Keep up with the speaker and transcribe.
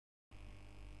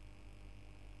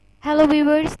Hello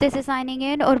viewers, this is signing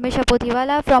in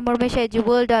Urmisha from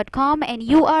urmishaeduworld.com, and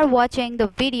you are watching the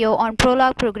video on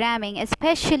Prolog programming,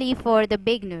 especially for the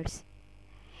beginners.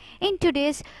 In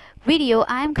today's video,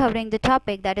 I am covering the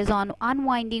topic that is on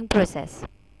unwinding process.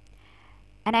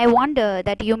 And I wonder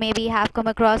that you maybe have come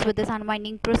across with this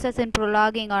unwinding process in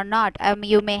prologuing or not.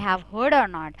 You may have heard or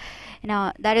not.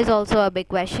 Now that is also a big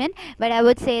question, but I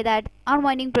would say that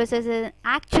unwinding process is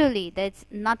actually there's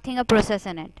nothing a process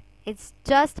in it. It's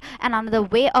just another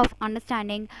way of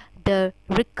understanding the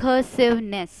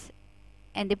recursiveness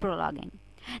in the prologuing,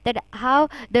 that how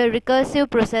the recursive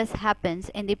process happens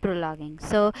in the prologuing.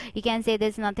 So you can say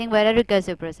there's nothing but a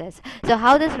recursive process. So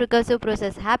how this recursive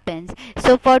process happens,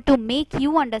 so for to make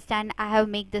you understand, I have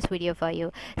made this video for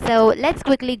you. So let's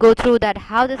quickly go through that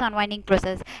how this unwinding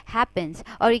process happens,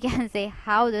 or you can say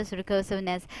how this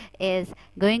recursiveness is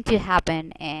going to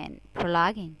happen in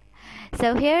prologuing.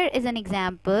 So here is an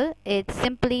example. It's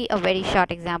simply a very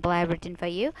short example I have written for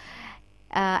you.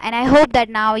 And I hope that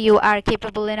now you are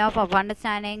capable enough of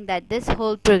understanding that this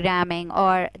whole programming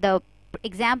or the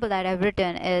example that I've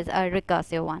written is a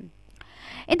recursive one.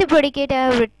 In the predicate,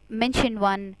 I have mentioned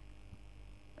one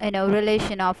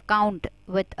relation of count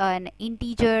with an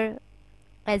integer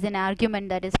as an argument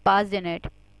that is passed in it.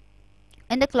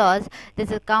 In the clause,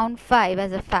 this is count 5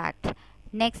 as a fact.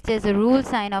 Next is a rule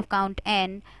sign of count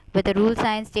n, with the rule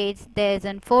sign states there is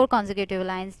 4 consecutive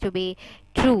lines to be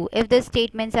true. If the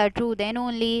statements are true, then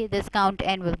only this count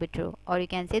n will be true, or you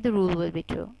can say the rule will be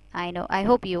true. I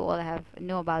hope you all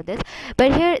know about this,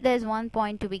 but here there's one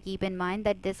point to be keep in mind,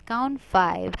 that this count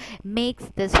 5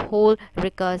 makes this whole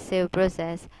recursive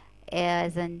process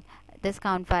as an this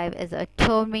count 5 is a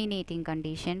terminating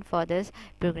condition for this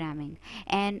programming.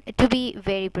 And to be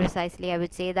very precisely, I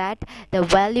would say that the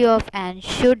value of n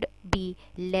should be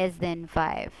less than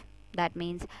 5. That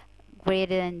means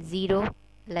greater than 0,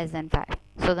 less than 5.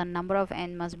 So the number of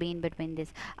n must be in between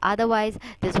this. Otherwise,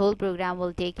 this whole program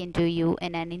will take into you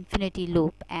in an infinity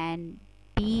loop. And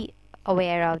be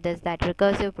aware of this, that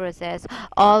recursive process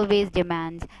always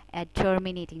demands a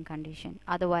terminating condition.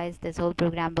 Otherwise, this whole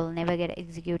program will never get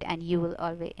executed and you will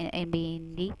always be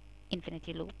in the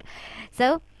infinity loop.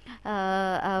 So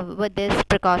with this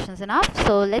precautions enough,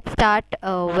 so let's start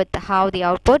with how the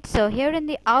output. So here in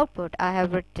the output, I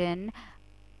have written,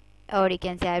 or you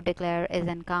can say I've declared, is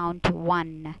an count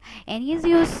 1, and as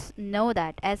you know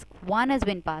that as 1 has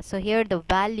been passed, so here the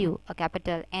value, a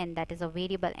capital N, that is a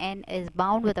variable n, is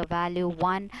bound with a value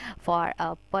 1 for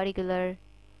a particular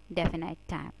definite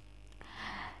time.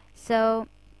 So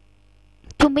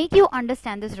to make you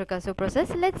understand this recursive process,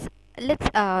 let's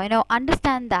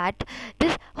understand that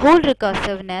this whole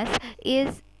recursiveness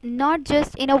is not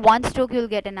just in a one stroke you'll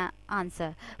get an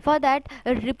answer. For that,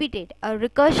 repeat it. A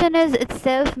recursion is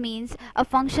itself means a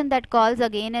function that calls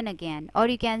again and again, or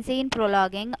you can say in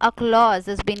prologuing, a clause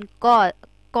has been called,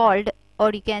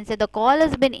 or you can say the call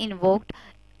has been invoked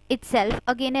itself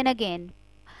again and again.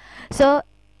 So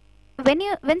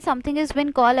when something has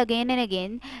been called again and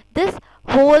again, this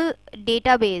whole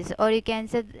database, or you can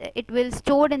say it will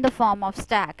stored in the form of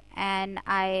stack. And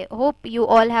I hope you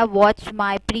all have watched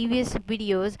my previous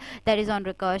videos that is on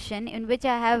recursion, in which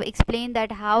I have explained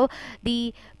that how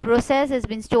the process has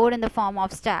been stored in the form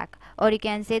of stack, or you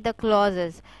can say the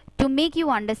clauses. To make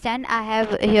you understand, I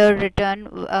have here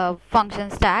written function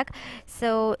stack.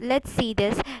 So let's see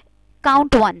this.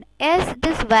 Count 1, as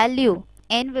this value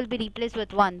n will be replaced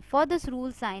with 1. For this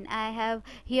rule sign, I have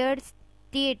here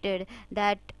stated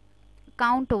that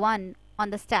count 1 on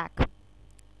the stack.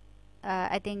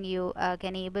 I think you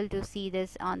can able to see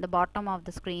this on the bottom of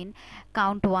the screen,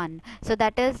 count 1. So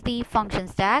that is the function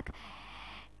stack.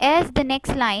 As the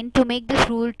next line, to make this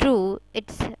rule true,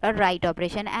 it's a write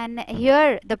operation, and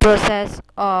here the process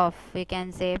of, we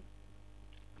can say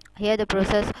here the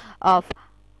process of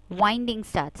winding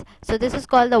starts. So this is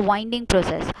called the winding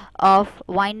process of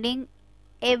winding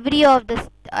every of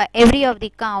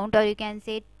the count, or you can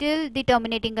say till the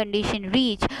terminating condition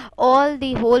reach, all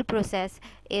the whole process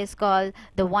is called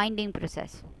the winding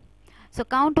process. So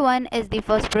count 1 is the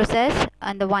first process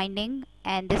and the winding,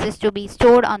 and this is to be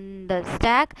stored on the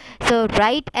stack. So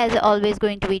write as always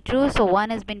going to be true, so 1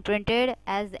 has been printed,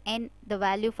 as n, the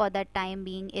value for that time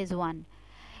being is 1.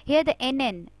 Here the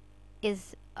nn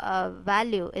is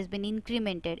value has been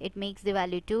incremented, it makes the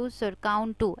value 2. So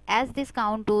count 2, as this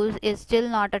count 2 is still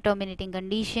not a terminating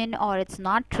condition, or it's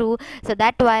not true, so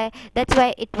that's why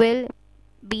it will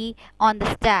be on the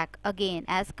stack again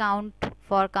as count.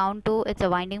 For count 2, it's a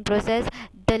winding process.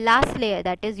 The last layer,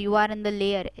 that is you are in the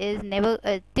layer, is never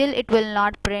till it will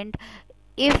not print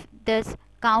if this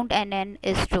count nn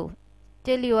is true.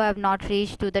 till you have not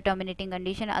reached to the terminating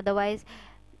condition. Otherwise,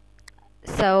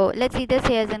 so let's see this.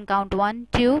 Here's in count 1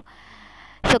 2.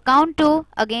 So count 2,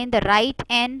 again the right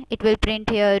n, it will print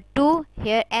here 2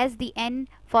 here, as the n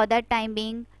for that time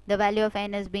being, the value of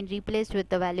n has been replaced with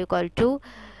the value called 2.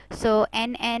 So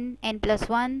n plus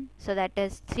 1, so that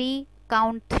is 3.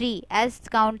 Count 3, as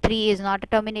count 3 is not a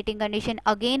terminating condition,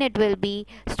 again it will be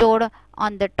stored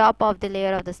on the top of the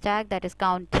layer of the stack, that is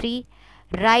count 3.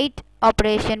 Write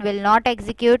operation will not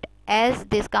execute, as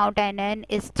this count n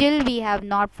is still we have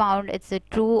not found it's a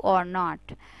true or not.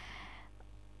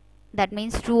 That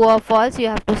means true or false you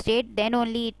have to state, then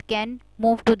only it can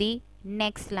move to the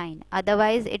next line.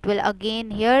 Otherwise it will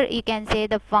again, here you can say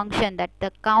the function that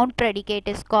the count predicate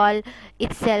is called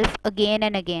itself again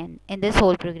and again in this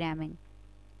whole programming.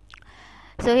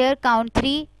 So here count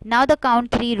 3, now the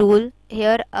count 3 rule,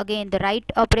 here again the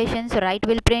write operation, so write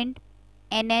will print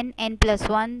n plus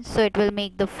 1, so it will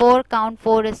make the 4. Count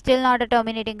 4 is still not a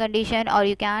terminating condition, or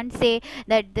you can't say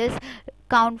that this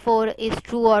count 4 is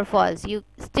true or false. You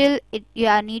still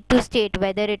need to state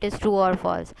whether it is true or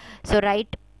false. So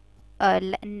write,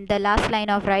 the last line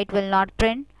of write will not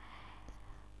print.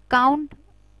 Count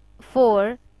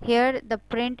 4, here the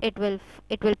print it will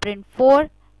print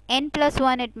 4. N plus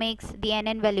 1, it makes the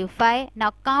n value 5.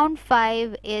 Now count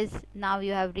 5 is, now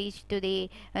you have reached to the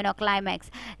climax,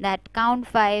 that count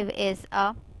 5 is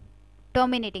a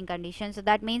terminating condition. So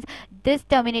that means this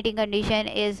terminating condition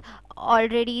is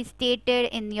already stated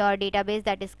in your database,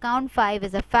 that is count 5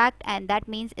 is a fact, and that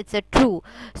means it's a true.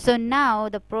 So now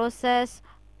the process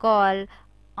called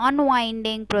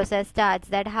unwinding process starts,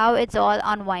 that how it's all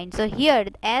unwind. So here,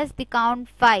 as the count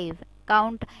 5,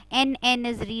 count n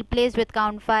is replaced with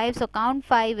count 5, so count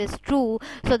 5 is true,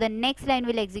 so the next line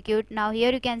will execute. Now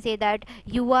here you can say that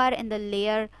you are in the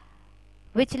layer,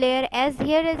 which layer, as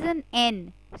here is an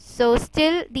n, so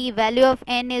still the value of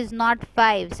n is not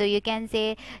 5, so you can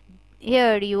say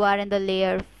here you are in the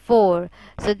layer 4.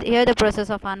 So here the process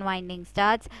of unwinding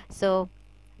starts. So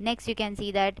next you can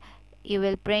see that you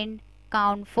will print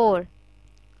count 4,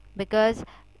 because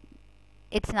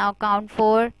it's now count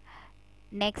 4.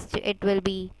 Next it will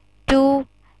be 2,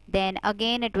 then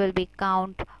again it will be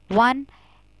count 1,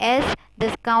 as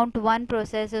this count 1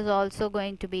 process is also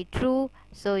going to be true,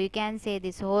 so you can say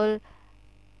this whole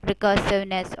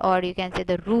recursiveness, or you can say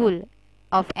the rule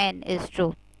of n is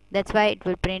true. That's why it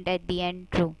will print at the end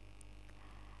true.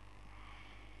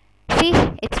 See,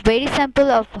 it's very simple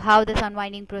of how this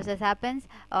unwinding process happens,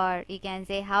 or you can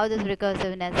say how this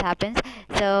recursiveness happens.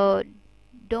 So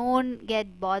don't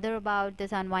get bothered about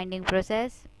this unwinding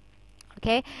process.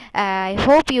 Okay, I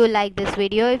hope you like this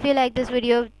video. If you like this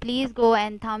video, please go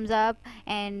and thumbs up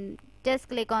and just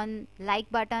click on like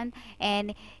button,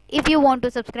 and if you want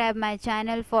to subscribe my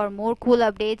channel for more cool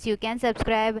updates, you can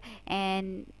subscribe,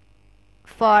 and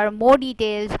for more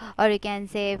details, or you can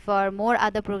say for more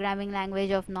other programming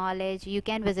language of knowledge, you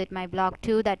can visit my blog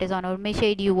too, that is on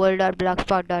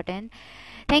urmishaeduworld.blogspot.in.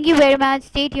 Thank you very much.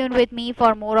 Stay tuned with me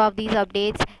for more of these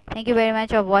updates. Thank you very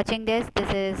much for watching this.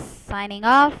 This is signing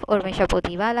off, Urmisha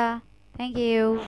Potiwala. Thank you.